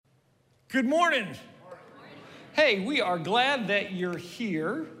Good morning. Hey, we are glad that you're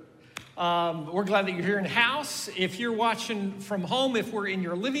here. We're glad that you're here in house. If you're watching from home, if we're in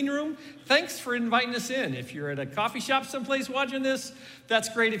your living room, thanks for inviting us in. If you're at a coffee shop someplace watching this, that's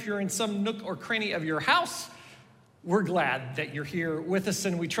great. If you're in some nook or cranny of your house, we're glad that you're here with us,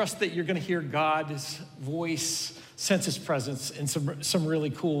 and we trust that you're going to hear God's voice, sense His presence in some really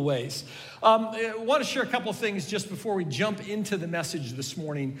cool ways. I want to share a couple of things just before we jump into the message this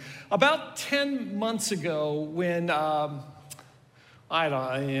morning. About 10 months ago when,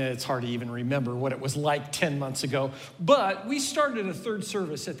 it's hard to even remember what it was like 10 months ago, but we started a third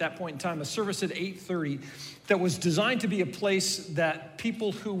service at that point in time, a service at 8:30 that was designed to be a place that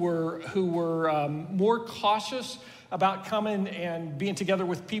people who were more cautious about coming and being together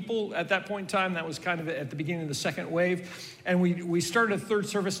with people at that point in time. That was kind of at the beginning of the second wave. And we started a third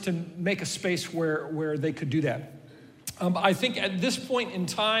service to make a space where they could do that. I think at this point in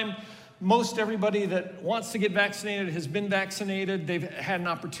time, most everybody that wants to get vaccinated has been vaccinated. They've had an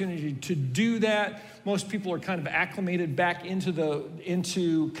opportunity to do that. Most people are kind of acclimated back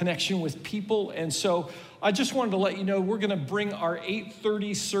into connection with people. And so I just wanted to let you know we're going to bring our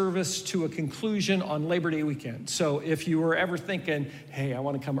 8:30 service to a conclusion on Labor Day weekend. So if you were ever thinking, hey, I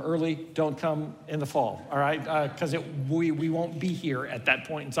want to come early, don't come in the fall, all right? Because we won't be here at that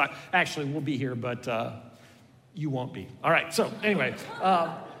point in time. Actually, we'll be here, but you won't be. All right, so anyway.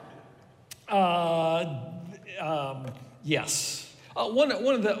 Yes. One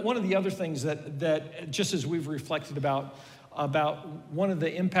of the other things that just as we've reflected about one of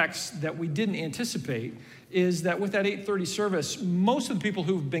the impacts that we didn't anticipate is that with that 8:30 service, most of the people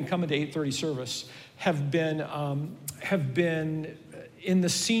who've been coming to 8:30 service have been in the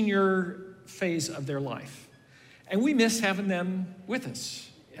senior phase of their life, and we miss having them with us.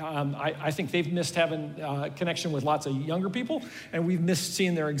 I think they've missed having connection with lots of younger people, and we've missed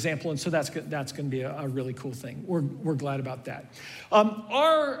seeing their example, and so that's going to be a really cool thing. We're glad about that.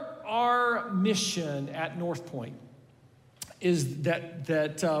 Our mission at North Point is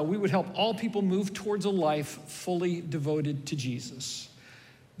that we would help all people move towards a life fully devoted to Jesus.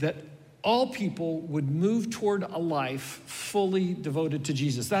 That all people would move toward a life fully devoted to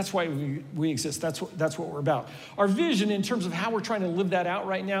Jesus. That's why we exist. That's what we're about. Our vision in terms of how we're trying to live that out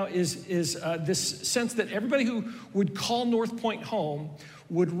right now is this sense that everybody who would call North Point home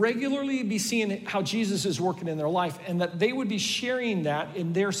would regularly be seeing how Jesus is working in their life, and that they would be sharing that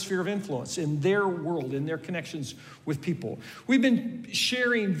in their sphere of influence, in their world, in their connections with people. We've been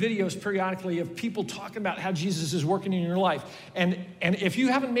sharing videos periodically of people talking about how Jesus is working in your life. And if you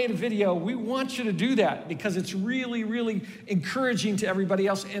haven't made a video, we want you to do that because it's really, really encouraging to everybody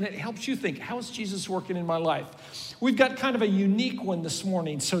else, and it helps you think, how is Jesus working in my life? We've got kind of a unique one this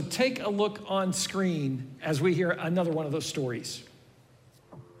morning, so take a look on screen as we hear another one of those stories.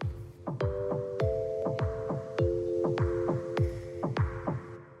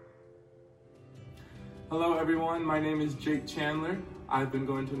 Hello everyone, my name is Jake Chandler. I've been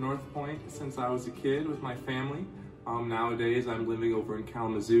going to North Point since I was a kid with my family. Nowadays I'm living over in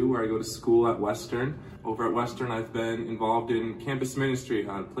Kalamazoo where I go to school at Western. Over at Western I've been involved in campus ministry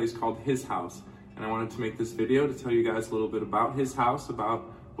at a place called His House. And I wanted to make this video to tell you guys a little bit about His House, about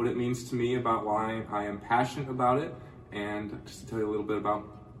what it means to me, about why I am passionate about it, and just to tell you a little bit about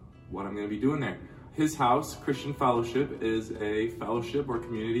what I'm going to be doing there. His House Christian Fellowship is a fellowship or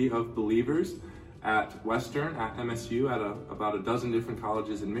community of believers at Western, at MSU, at about a dozen different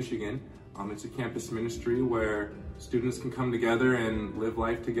colleges in Michigan. It's a campus ministry where students can come together and live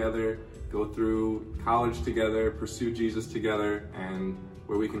life together, go through college together, pursue Jesus together, and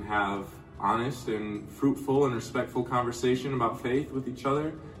where we can have honest and fruitful and respectful conversation about faith with each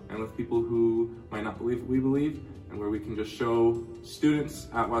other and with people who might not believe what we believe, and where we can just show students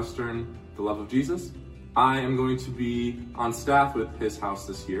at Western the love of Jesus. I am going to be on staff with His House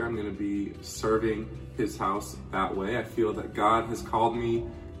this year. I'm going to be serving His House that way. I feel that God has called me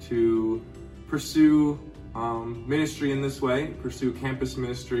to pursue ministry in this way, pursue campus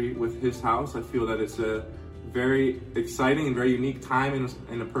ministry with His House. I feel that it's a very exciting and very unique time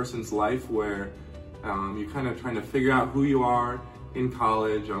in a person's life where you're kind of trying to figure out who you are in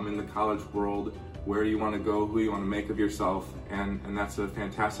college, in the college world, where you want to go, who you want to make of yourself, and that's a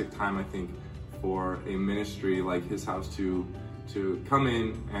fantastic time, I think, for a ministry like His House to come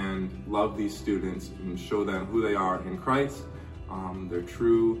in and love these students and show them who they are in Christ, their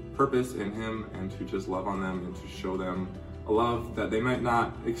true purpose in Him, and to just love on them and to show them a love that they might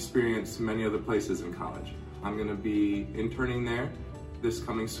not experience many other places in college. I'm going to be interning there this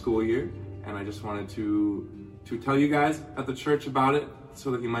coming school year, and I just wanted to tell you guys at the church about it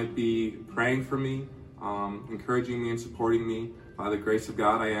so that you might be praying for me, encouraging me and supporting me By the grace of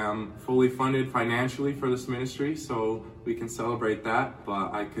God, I am fully funded financially for this ministry, so we can celebrate that,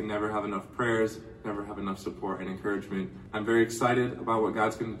 but I could never have enough prayers, never have enough support and encouragement. I'm very excited about what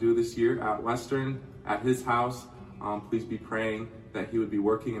God's going to do this year at Western, at his house. Please be praying that he would be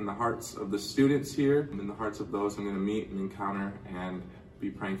working in the hearts of the students here, and in the hearts of those I'm going to meet and encounter, and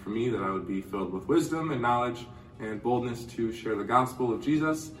be praying for me that I would be filled with wisdom and knowledge and boldness to share the gospel of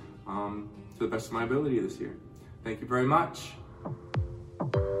Jesus to the best of my ability this year. Thank you very much.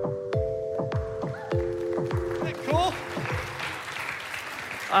 Isn't that cool?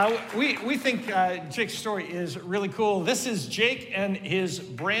 We think Jake's story is really cool. This is Jake and his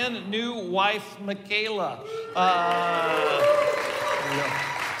brand new wife, Michaela.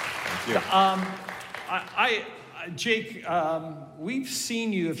 Thank you. Jake, we've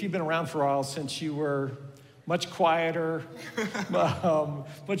seen you, if you've been around for a while, since you were much quieter,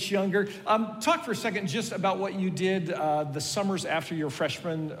 much younger. Talk for a second just about what you did the summers after your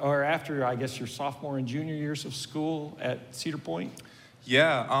freshman, or after, I guess, your sophomore and junior years of school at Cedar Point.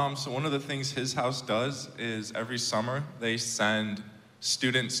 Yeah, so one of the things his house does is every summer they send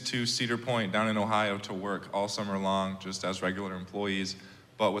students to Cedar Point down in Ohio to work all summer long just as regular employees,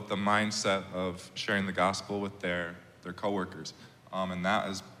 but with the mindset of sharing the gospel with their coworkers. And that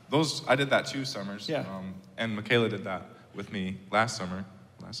is, I did that 2 summers. Yeah. And Michaela did that with me last summer.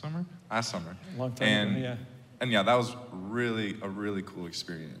 Last summer. A long time ago, yeah. And yeah, that was a really cool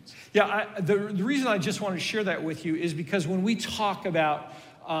experience. Yeah, the reason I just wanted to share that with you is because when we talk about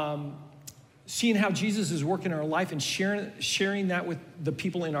seeing how Jesus is working in our life and sharing that with the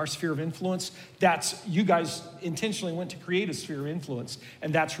people in our sphere of influence, you guys intentionally went to create a sphere of influence,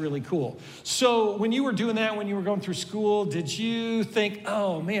 and that's really cool. So when you were doing that, when you were going through school, did you think,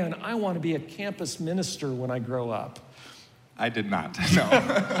 oh man, I want to be a campus minister when I grow up? I did not,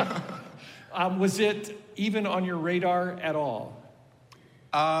 no. Was it even on your radar at all?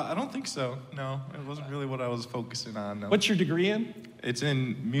 I don't think so, no. It wasn't really what I was focusing on, no. What's your degree in? It's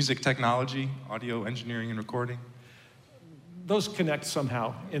in music technology, audio engineering and recording. Those connect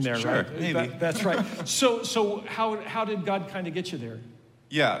somehow in there, sure, right? Maybe. That's right. So how did God kind of get you there?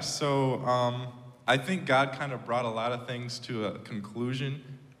 Yeah, so I think God kind of brought a lot of things to a conclusion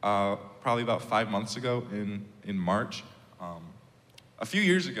probably about 5 months ago in March. A few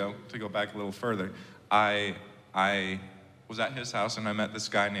years ago, to go back a little further, I was at his house and I met this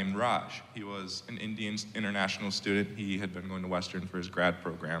guy named Raj. He was an Indian international student. He had been going to Western for his grad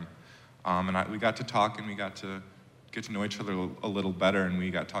program. We got to talk and we got to get to know each other a little better, and we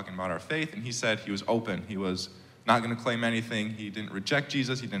got talking about our faith, and he said he was open. He was not going to claim anything. He didn't reject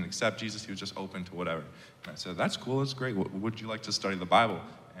Jesus. He didn't accept Jesus. He was just open to whatever. And I said, that's cool. That's great. Would you like to study the Bible?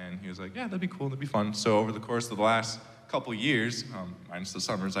 And he was like, yeah, that'd be cool. That'd be fun. So over the course of the last couple years, minus the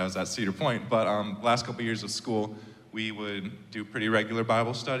summers I was at Cedar Point, but the last couple years of school, we would do pretty regular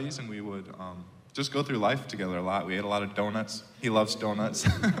Bible studies, and we would just go through life together a lot. We ate a lot of donuts. He loves donuts.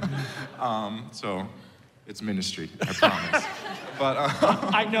 So it's ministry, I promise. But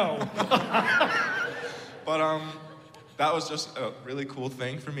I know. But that was just a really cool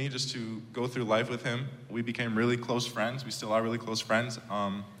thing for me, just to go through life with him. We became really close friends. We still are really close friends.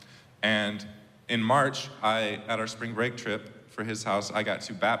 And in March, at our spring break trip for his house, I got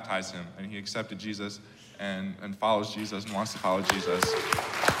to baptize him, and he accepted Jesus and follows Jesus and wants to follow Jesus.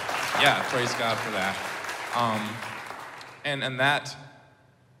 Yeah, praise God for that. And that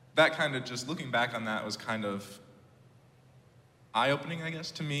kind of, just looking back on that, was kind of eye-opening, I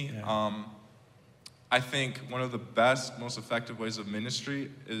guess, to me. Yeah. I think one of the best, most effective ways of ministry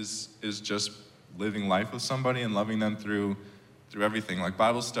is just living life with somebody and loving them through everything. Like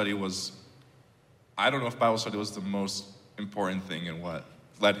Bible study I don't know if Bible study was the most important thing in what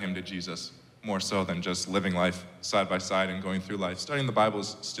led him to Jesus, more so than just living life side by side and going through life. Studying the Bible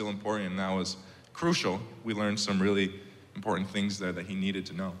is still important, and that was crucial. We learned some really important things there that he needed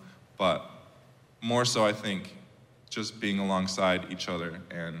to know. But more so, I think, just being alongside each other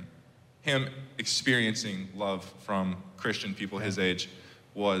and him experiencing love from Christian people his age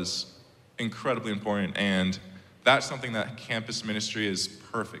was incredibly important. And that's something that campus ministry is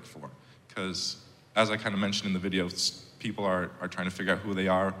perfect for, because as I kind of mentioned in the video, people are trying to figure out who they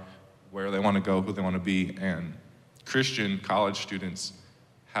are, where they want to go, who they want to be, and Christian college students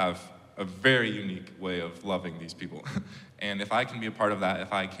have a very unique way of loving these people. And if I can be a part of that,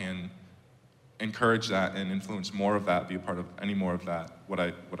 if I can encourage that and influence more of that, be a part of any more of that, what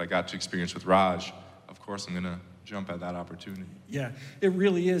I got to experience with Raj, of course I'm going to jump at that opportunity. Yeah, it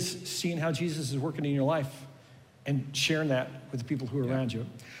really is seeing how Jesus is working in your life. and sharing that with the people who are around you.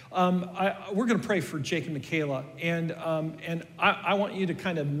 We're going to pray for Jake and Michaela, and I want you to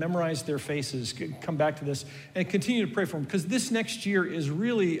kind of memorize their faces, come back to this, and continue to pray for them, because this next year is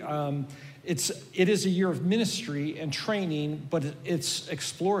really, it is a year of ministry and training, but it's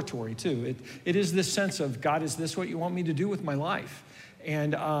exploratory too. It is this sense of, God, is this what you want me to do with my life?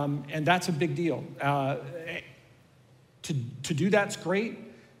 And that's a big deal. To do that's great.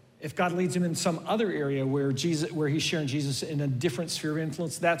 If God leads him in some other area where he's sharing Jesus in a different sphere of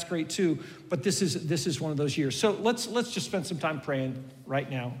influence, that's great too. But this is one of those years. So let's just spend some time praying right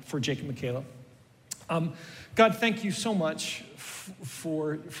now for Jake and Michaela. God, thank you so much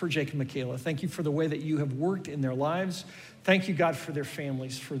for Jake and Michaela. Thank you for the way that you have worked in their lives. Thank you, God, for their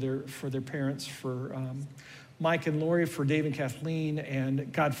families, for their parents, for Mike and Lori, for Dave and Kathleen,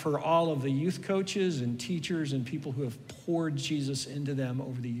 and God, for all of the youth coaches and teachers and people who have poured Jesus into them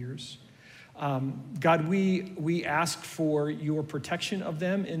over the years. God, we ask for your protection of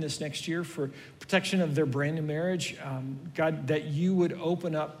them in this next year, for protection of their brand new marriage. God, that you would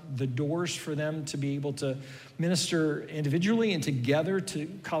open up the doors for them to be able to minister individually and together to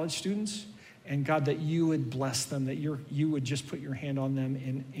college students. And God, that you would bless them, that you would just put your hand on them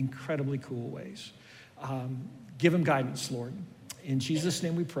in incredibly cool ways. Give them guidance, Lord. In Jesus'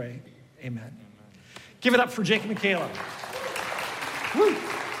 name we pray, amen. Give it up for Jake and Michaela. Woo.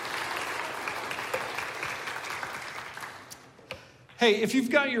 Hey, if you've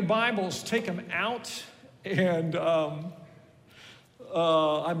got your Bibles, take them out. And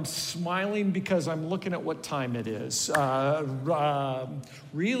I'm smiling because I'm looking at what time it is.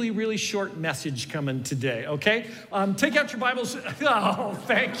 Really, really short message coming today, okay? Take out your Bibles. Oh,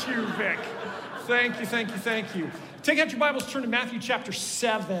 thank you, Vic. Thank you. Take out your Bibles, turn to Matthew chapter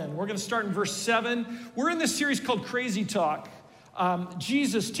 7. We're going to start in verse 7. We're in this series called Crazy Talk.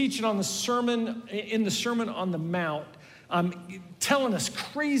 Jesus teaching in the Sermon on the Mount, telling us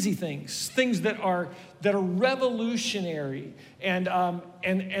crazy things that are revolutionary.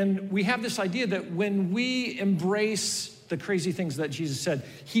 And we have this idea that when we embrace the crazy things that Jesus said,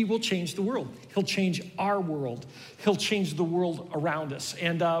 he will change the world. He'll change our world. He'll change the world around us.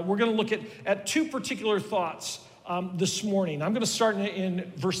 And we're going to look at two particular thoughts this morning. I'm going to start in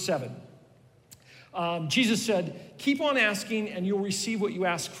verse 7. Jesus said, keep on asking and you'll receive what you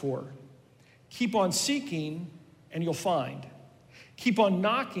ask for. Keep on seeking and you'll find. Keep on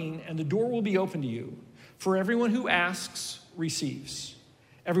knocking and the door will be open to you. For everyone who asks receives.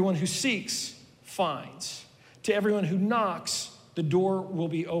 Everyone who seeks finds. To everyone who knocks, the door will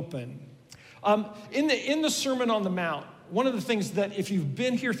be open. In the Sermon on the Mount, one of the things that if you've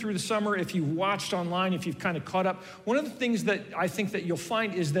been here through the summer, if you've watched online, if you've kind of caught up, one of the things that I think that you'll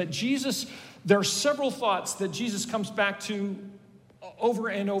find is that there are several thoughts that Jesus comes back to over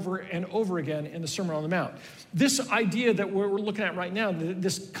and over and over again in the Sermon on the Mount. This idea that we're looking at right now,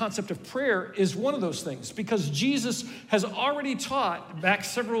 this concept of prayer, is one of those things, because Jesus has already taught back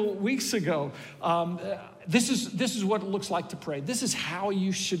several weeks ago, this is what it looks like to pray. This is how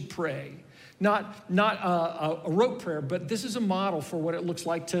you should pray. Not a rote prayer, but this is a model for what it looks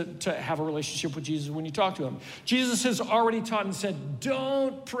like to have a relationship with Jesus when you talk to him. Jesus has already taught and said,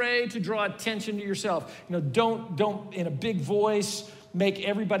 don't pray to draw attention to yourself. Don't in a big voice make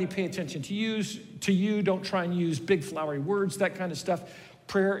everybody pay attention to you. Don't try and use big flowery words, that kind of stuff.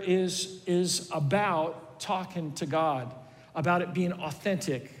 Prayer is about talking to God, about it being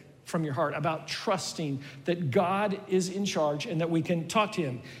authentic from your heart, about trusting that God is in charge and that we can talk to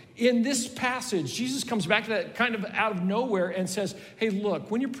him. In this passage, Jesus comes back to that kind of out of nowhere and says, hey,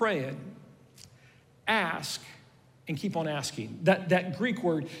 look, when you're praying, ask and keep on asking. That Greek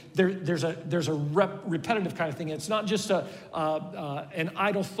word, there's a repetitive kind of thing. It's not just an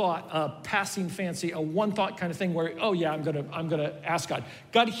idle thought, a passing fancy, a one thought kind of thing where, oh yeah, I'm gonna ask God.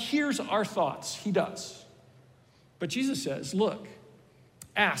 God hears our thoughts, he does. But Jesus says, look,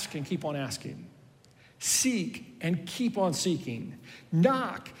 ask and keep on asking. Seek and keep on seeking.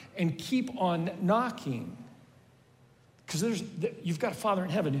 Knock and keep on knocking. Because you've got a Father in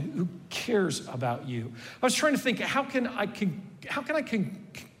heaven who cares about you. I was trying to think, how can I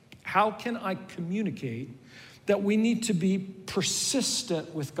communicate that we need to be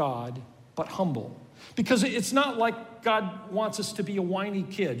persistent with God, but humble? Because it's not like God wants us to be a whiny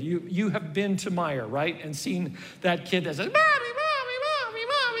kid. You have been to Meijer, right? And seen that kid that says,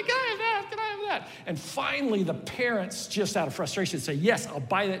 Mommy, can I have that? Can I have that? And finally, the parents, just out of frustration, say, yes, I'll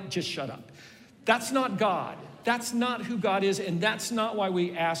buy that, just shut up. That's not God. That's not who God is, and that's not why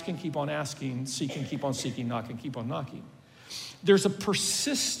we ask and keep on asking, seek and keep on seeking, knock and keep on knocking. There's a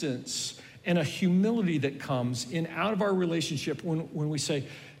persistence and a humility that comes in out of our relationship when we say,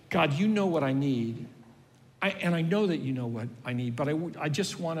 God, you know what I need, And I know that you know what I need, but I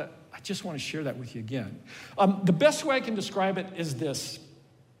just want to share that with you again. The best way I can describe it is this.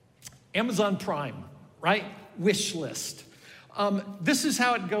 Amazon Prime, right? Wish list. This is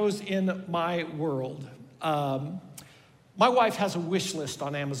how it goes in my world. My wife has a wish list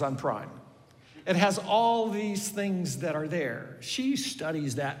on Amazon Prime. It has all these things that are there. She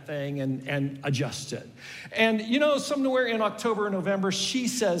studies that thing and adjusts it. And somewhere in October or November, she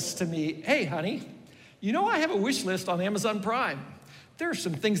says to me, hey, honey, I have a wish list on Amazon Prime. There are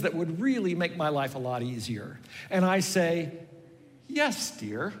some things that would really make my life a lot easier. And I say, yes,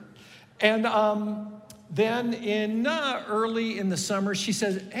 dear. And then early in the summer, she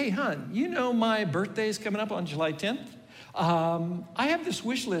says, hey, hon, my birthday's coming up on July 10th? I have this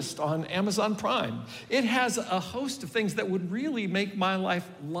wish list on Amazon Prime. It has a host of things that would really make my life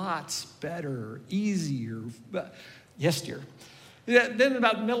lots better, easier. Yes, dear. Then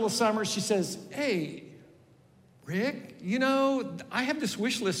about the middle of summer, she says, hey, Rick, I have this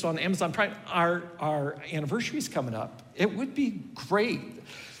wish list on Amazon Prime. Our anniversary's coming up. It would be great.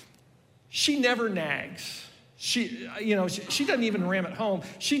 She never nags. She doesn't even ram it home.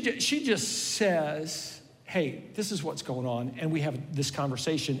 She just says, hey, this is what's going on, and we have this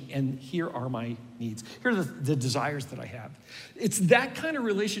conversation, and here are my needs. Here are the desires that I have. It's that kind of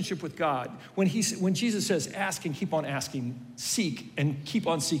relationship with God. When Jesus says, ask and keep on asking, seek and keep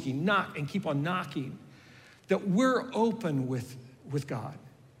on seeking, knock and keep on knocking, that we're open with God.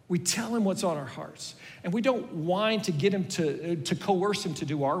 We tell him what's on our hearts, and we don't whine to get him to coerce him to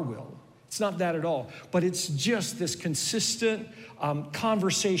do our will. It's not that at all, but it's just this consistent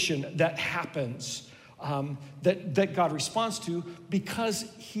conversation that happens that God responds to because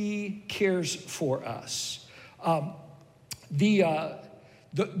he cares for us. The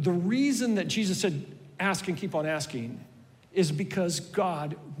reason that Jesus said, ask and keep on asking is because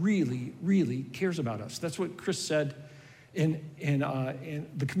God really, really cares about us. That's what Chris said in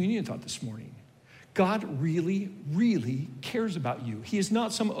the communion thought this morning. God really, really cares about you. He is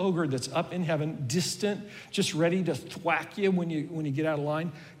not some ogre that's up in heaven, distant, just ready to thwack you when you get out of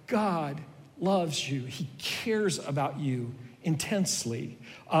line. God loves you. He cares about you intensely.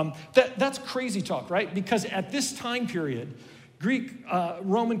 That's crazy talk, right? Because at this time period, Greek,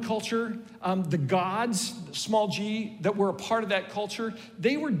 Roman culture, the gods, small g, that were a part of that culture,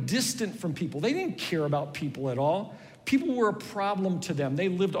 they were distant from people. They didn't care about people at all. People were a problem to them. They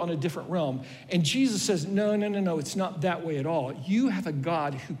lived on a different realm. And Jesus says, no, it's not that way at all. You have a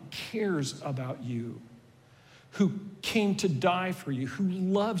God who cares about you, who came to die for you, who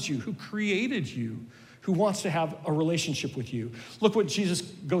loves you, who created you, who wants to have a relationship with you. Look what Jesus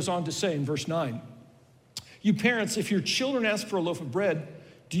goes on to say in verse 9. You parents, if your children ask for a loaf of bread,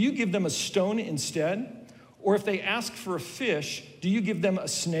 do you give them a stone instead? Or if they ask for a fish, do you give them a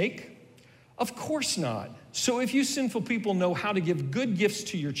snake? Of course not. So if you sinful people know how to give good gifts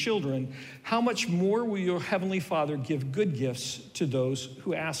to your children, how much more will your heavenly Father give good gifts to those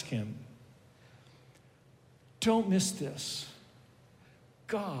who ask him? Don't miss this.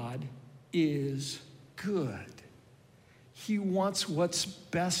 God is good. He wants what's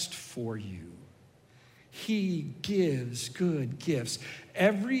best for you. He gives good gifts.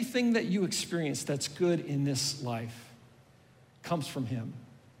 Everything that you experience that's good in this life comes from him.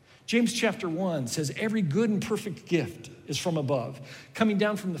 James chapter 1 says, every good and perfect gift is from above, coming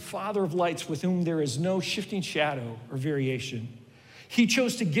down from the Father of lights, with whom there is no shifting shadow or variation. He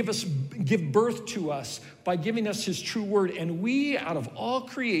chose to give birth to us by giving us his true word, and we, out of all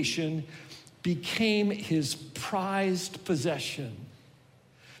creation, became his prized possession.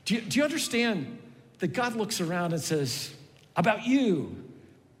 Do you understand that God looks around and says, about you,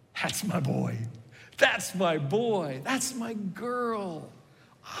 that's my boy. That's my boy. That's my girl.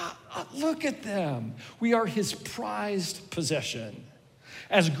 Look at them. We are his prized possession.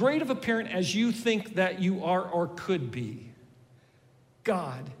 As great of a parent as you think that you are or could be,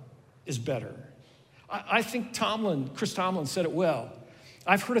 God is better. I think Chris Tomlin said it well.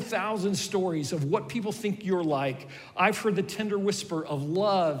 I've heard 1,000 stories of what people think you're like. I've heard the tender whisper of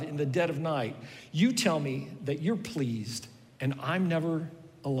love in the dead of night. You tell me that you're pleased, and I'm never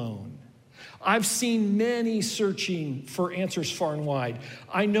alone. I've seen many searching for answers far and wide.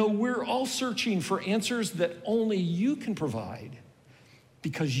 I know we're all searching for answers that only you can provide,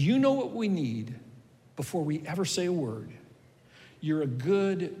 because you know what we need before we ever say a word. You're a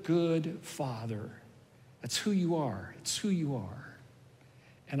good, good Father. That's who you are. It's who you are.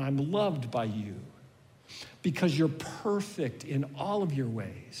 And I'm loved by you because you're perfect in all of your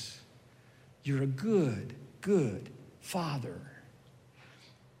ways. You're a good, good Father.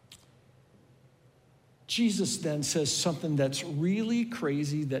 Jesus then says something that's really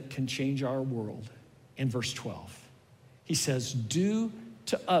crazy that can change our world. in verse 12. He says, do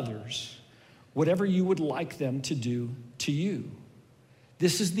to others whatever you would like them to do to you.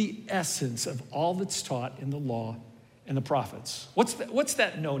 This is the essence of all that's taught in the law and the prophets. What's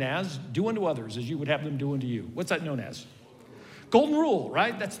that known as? Do unto others as you would have them do unto you. What's that known as? Golden rule,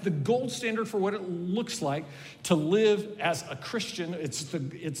 right? That's the gold standard for what it looks like to live as a Christian. It's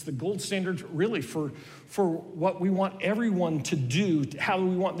the gold standard really for what we want everyone to do, how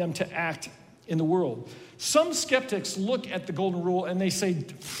we want them to act in the world. Some skeptics look at the golden rule and they say,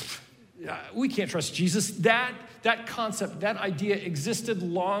 we can't trust Jesus. That concept, that idea existed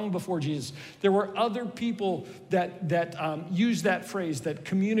long before Jesus. There were other people that used that phrase, that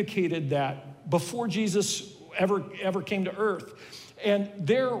communicated that before Jesus ever came to earth. And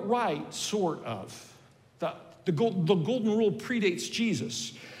they're right, sort of. The golden rule predates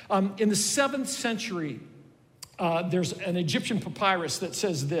Jesus. In the 7th century, there's an Egyptian papyrus that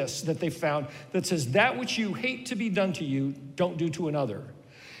says this, that they found, that says, that which you hate to be done to you, don't do to another.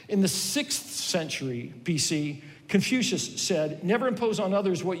 In the 6th century BC, Confucius said, never impose on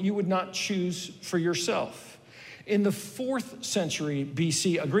others what you would not choose for yourself. In the 4th century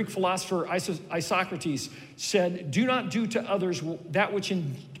BC, a Greek philosopher, Isocrates, said, do not do to others that which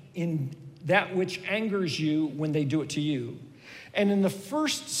angers you when they do it to you. And in the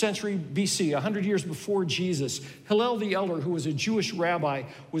 1st century BC, 100 years before Jesus, Hillel the Elder, who was a Jewish rabbi,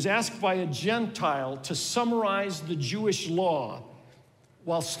 was asked by a Gentile to summarize the Jewish law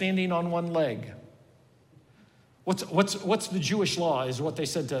while standing on one leg. What's the Jewish law is what they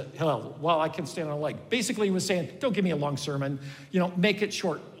said to Hillel. Well, I can stand on a leg. Basically, he was saying, don't give me a long sermon. Make it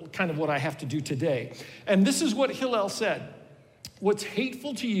short, kind of what I have to do today. And this is what Hillel said. What's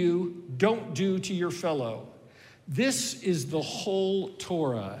hateful to you, don't do to your fellow. This is the whole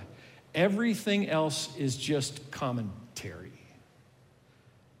Torah. Everything else is just commentary.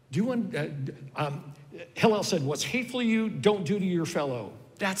 Hillel said, what's hateful to you, don't do to your fellow.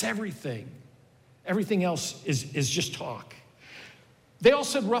 That's everything. Everything else is just talk. They all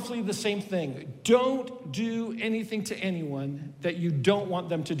said roughly the same thing. Don't do anything to anyone that you don't want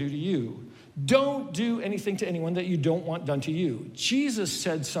them to do to you. Don't do anything to anyone that you don't want done to you. Jesus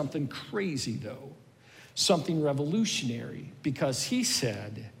said something crazy, though, something revolutionary, because he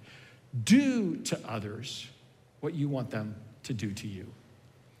said, do to others what you want them to do to you.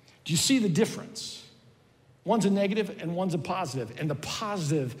 Do you see the difference? One's a negative and one's a positive. And the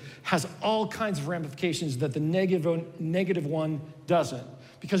positive has all kinds of ramifications that the negative one doesn't.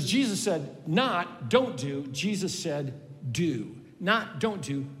 Because Jesus said, not, don't do. Jesus said, do. Not don't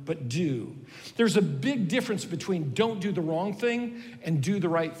do, but do. There's a big difference between don't do the wrong thing and do the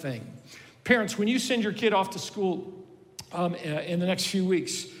right thing. Parents, when you send your kid off to school in the next few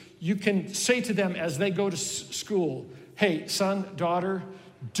weeks, you can say to them as they go to school, hey, son, daughter,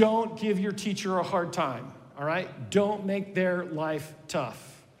 don't give your teacher a hard time. All right? Don't make their life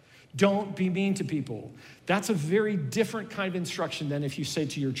tough. Don't be mean to people. That's a very different kind of instruction than if you say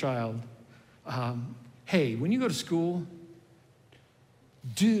to your child, hey, when you go to school,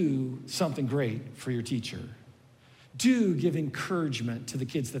 do something great for your teacher. Do give encouragement to the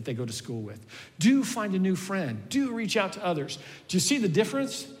kids that they go to school with. Do find a new friend. Do reach out to others. Do you see the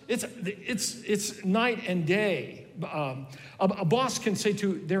difference? It's night and day. A boss can say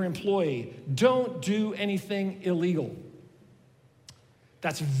to their employee, don't do anything illegal.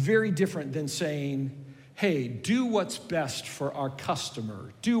 That's very different than saying, hey, do what's best for our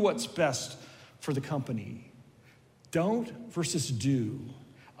customer. Do what's best for the company. Don't versus do.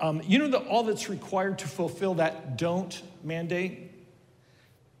 All that's required to fulfill that don't mandate?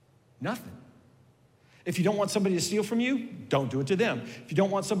 Nothing. If you don't want somebody to steal from you, don't do it to them. If you don't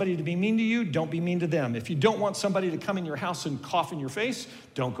want somebody to be mean to you, don't be mean to them. If you don't want somebody to come in your house and cough in your face,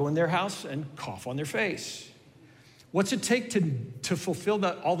 don't go in their house and cough on their face. What's it take to fulfill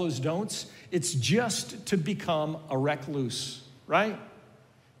all those don'ts? It's just to become a recluse, right?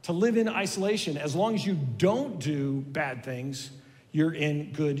 To live in isolation. As long as you don't do bad things, you're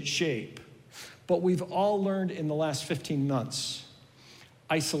in good shape. But we've all learned in the last 15 months,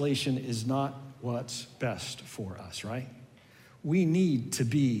 isolation is not what's best for us, right? We need to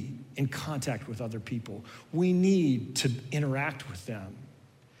be in contact with other people. We need to interact with them.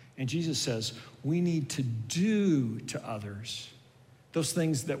 And Jesus says we need to do to others those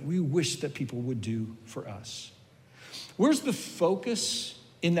things that we wish that people would do for us. Where's the focus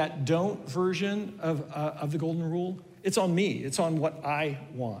in that don't version of the golden rule? It's on me. It's on what I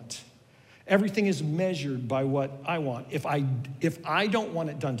want. Everything is measured by what I want. If I don't want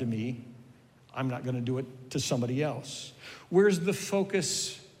it done to me, I'm not going to do it to somebody else. Where's the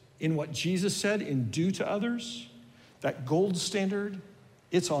focus in what Jesus said in do to others? That gold standard?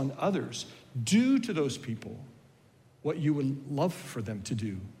 It's on others. Do to those people what you would love for them to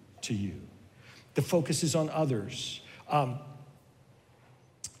do to you. The focus is on others.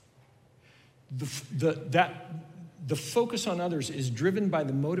 The focus on others is driven by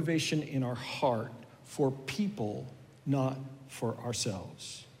the motivation in our heart for people, not for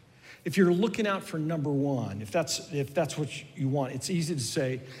ourselves. If you're looking out for number one, if that's what you want, it's easy to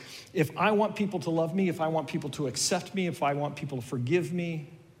say, if I want people to love me, if I want people to accept me, if I want people to forgive me,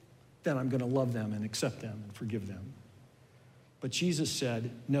 then I'm going to love them and accept them and forgive them. But Jesus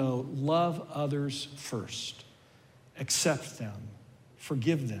said, no, love others first. Accept them.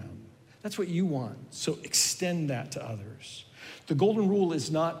 Forgive them. That's what you want. So extend that to others. The golden rule is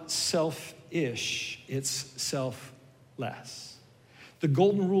not selfish, it's selfless. The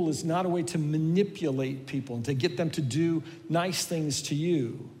golden rule is not a way to manipulate people and to get them to do nice things to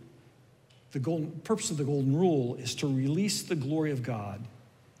you. The purpose of the golden rule is to release the glory of God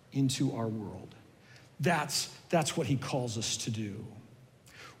into our world. That's what he calls us to do.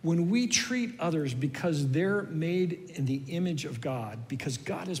 When we treat others because they're made in the image of God, because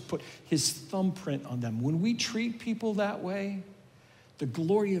God has put his thumbprint on them, when we treat people that way, the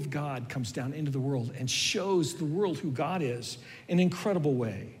glory of God comes down into the world and shows the world who God is in an incredible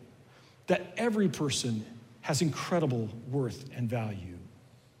way, that every person has incredible worth and value.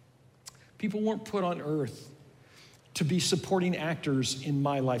 People weren't put on earth to be supporting actors in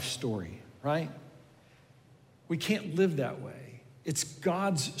my life story, right? We can't live that way. It's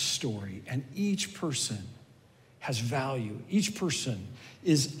God's story, and each person has value. Each person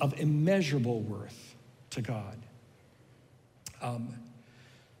is of immeasurable worth to God.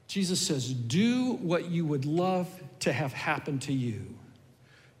 Jesus says, do what you would love to have happen to you.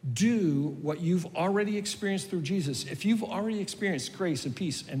 Do what you've already experienced through Jesus. If you've already experienced grace and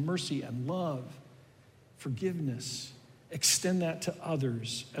peace and mercy and love, forgiveness, extend that to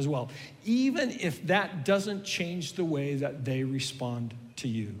others as well, even if that doesn't change the way that they respond to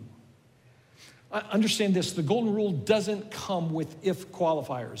you. Understand this, the golden rule doesn't come with if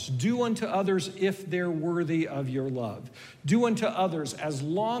qualifiers. Do unto others if they're worthy of your love. Do unto others as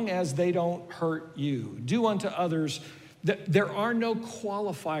long as they don't hurt you. Do unto others, there are no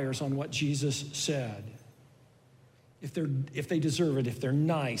qualifiers on what Jesus said. If they deserve it, if they're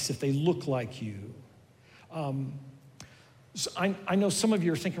nice, if they look like you. So I know some of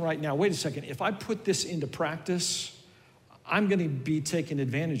you are thinking right now, wait a second, if I put this into practice, I'm going to be taken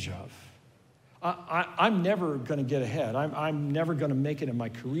advantage of. I'm never going to get ahead. I'm never going to make it in my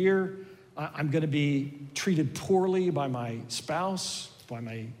career. I'm going to be treated poorly by my spouse, by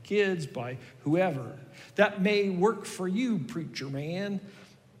my kids, by whoever. That may work for you, preacher man,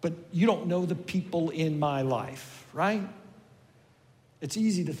 but you don't know the people in my life, right? It's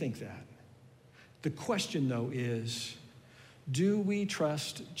easy to think that. The question, though, is, do we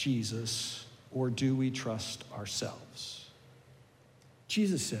trust Jesus or do we trust ourselves?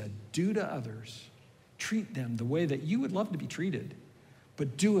 Jesus said, do to others, treat them the way that you would love to be treated,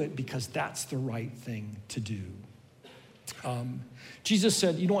 but do it because that's the right thing to do. Jesus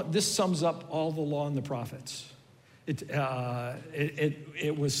said, you know what, this sums up all the law and the prophets.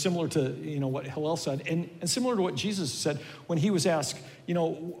 It was similar to what Hillel said, and similar to what Jesus said when he was asked,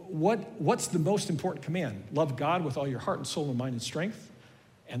 what's the most important command? Love God with all your heart and soul and mind and strength,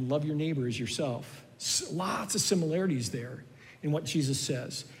 and love your neighbor as yourself. Lots of similarities there in what Jesus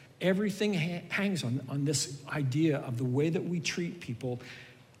says. Everything hangs on this idea of the way that we treat people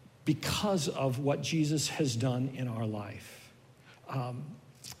because of what Jesus has done in our life.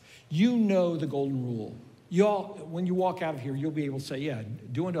 You know the golden rule. When you walk out of here, you'll be able to say, yeah,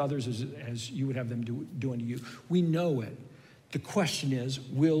 do unto others as you would have them do unto you. We know it. The question is,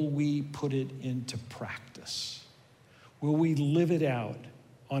 will we put it into practice? Will we live it out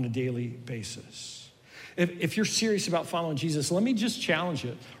on a daily basis? If you're serious about following Jesus, let me just challenge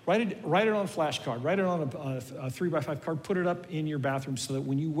you. Write it on a flashcard. Write it on a 3x5 card. Put it up in your bathroom so that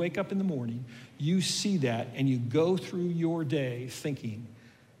when you wake up in the morning, you see that and you go through your day thinking,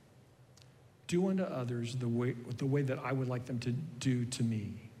 do unto others the way that I would like them to do to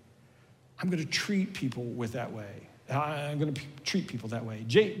me. I'm going to treat people that way. I'm going to treat people that way.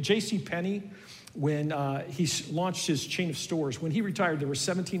 J.C. Penney, when he launched his chain of stores, when he retired, there were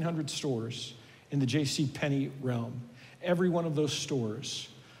 1,700 stores in the J.C. Penney realm. Every one of those stores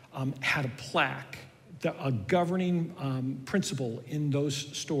had a plaque. A governing principle in those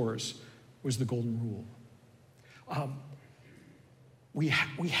stores was the golden rule. We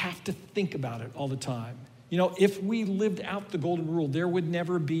have to think about it all the time. If we lived out the golden rule, there would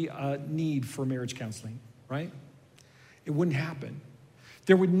never be a need for marriage counseling, right? It wouldn't happen.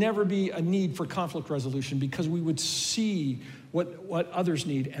 There would never be a need for conflict resolution because we would see what others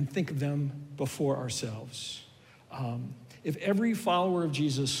need, and think of them before ourselves. If every follower of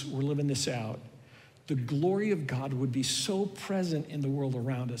Jesus were living this out, the glory of God would be so present in the world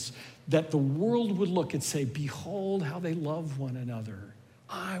around us that the world would look and say, behold how they love one another.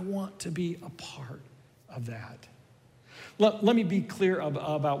 I want to be a part of that. Let me be clear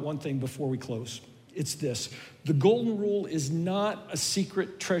about one thing before we close. It's this. The golden rule is not a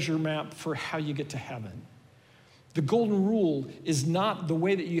secret treasure map for how you get to heaven. The golden rule is not the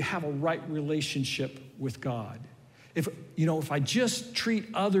way that you have a right relationship with God. If I just treat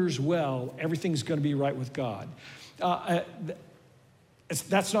others well, everything's going to be right with God.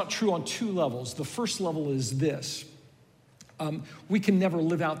 That's not true on two levels. The first level is this. We can never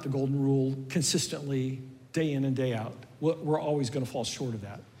live out the golden rule consistently, day in and day out. We're always going to fall short of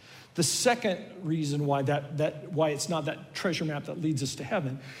that. The second reason why why it's not that treasure map that leads us to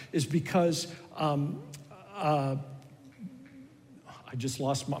heaven is because I just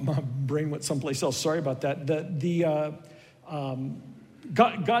lost my brain went someplace else. Sorry about that.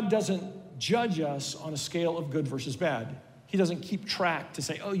 God doesn't judge us on a scale of good versus bad. He doesn't keep track to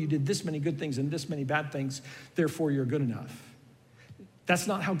say, oh, you did this many good things and this many bad things, therefore you're good enough. That's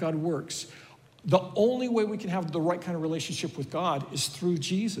not how God works. The only way we can have the right kind of relationship with God is through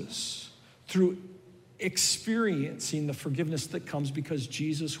Jesus, through experiencing the forgiveness that comes because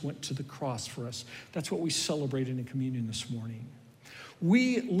Jesus went to the cross for us. That's what we celebrated in communion this morning.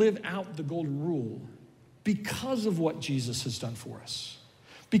 We live out the golden rule because of what Jesus has done for us,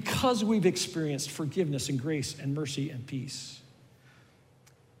 because we've experienced forgiveness and grace and mercy and peace.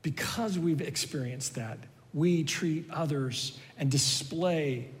 Because we've experienced that, we treat others and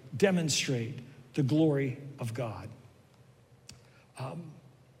demonstrate the glory of God.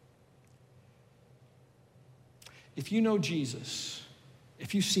 If you know Jesus,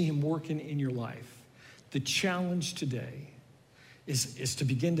 if you see him working in your life, the challenge today is to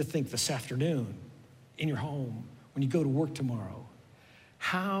begin to think this afternoon, in your home, when you go to work tomorrow,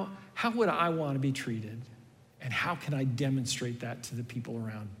 how would I want to be treated? And how can I demonstrate that to the people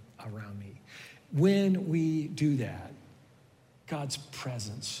around me? When we do that, God's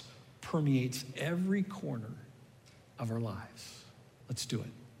presence permeates every corner of our lives. Let's do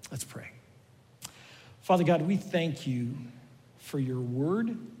it. Let's pray. Father God, we thank you for your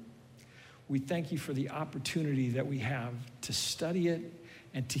word. We thank you for the opportunity that we have to study it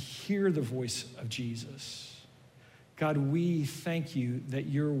and to hear the voice of Jesus. God, we thank you that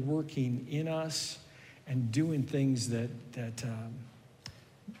you're working in us and doing things that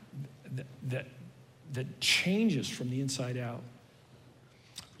change us from the inside out.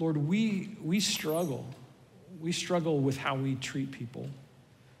 Lord, we struggle. We struggle with how we treat people.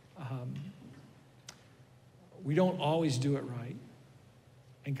 We don't always do it right.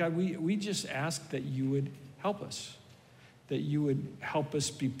 And God, we just ask that you would help us, that you would help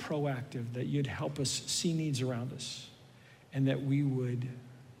us be proactive, that you'd help us see needs around us, and that we would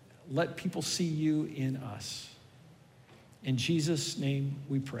let people see you in us. In Jesus' name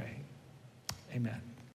we pray. Amen.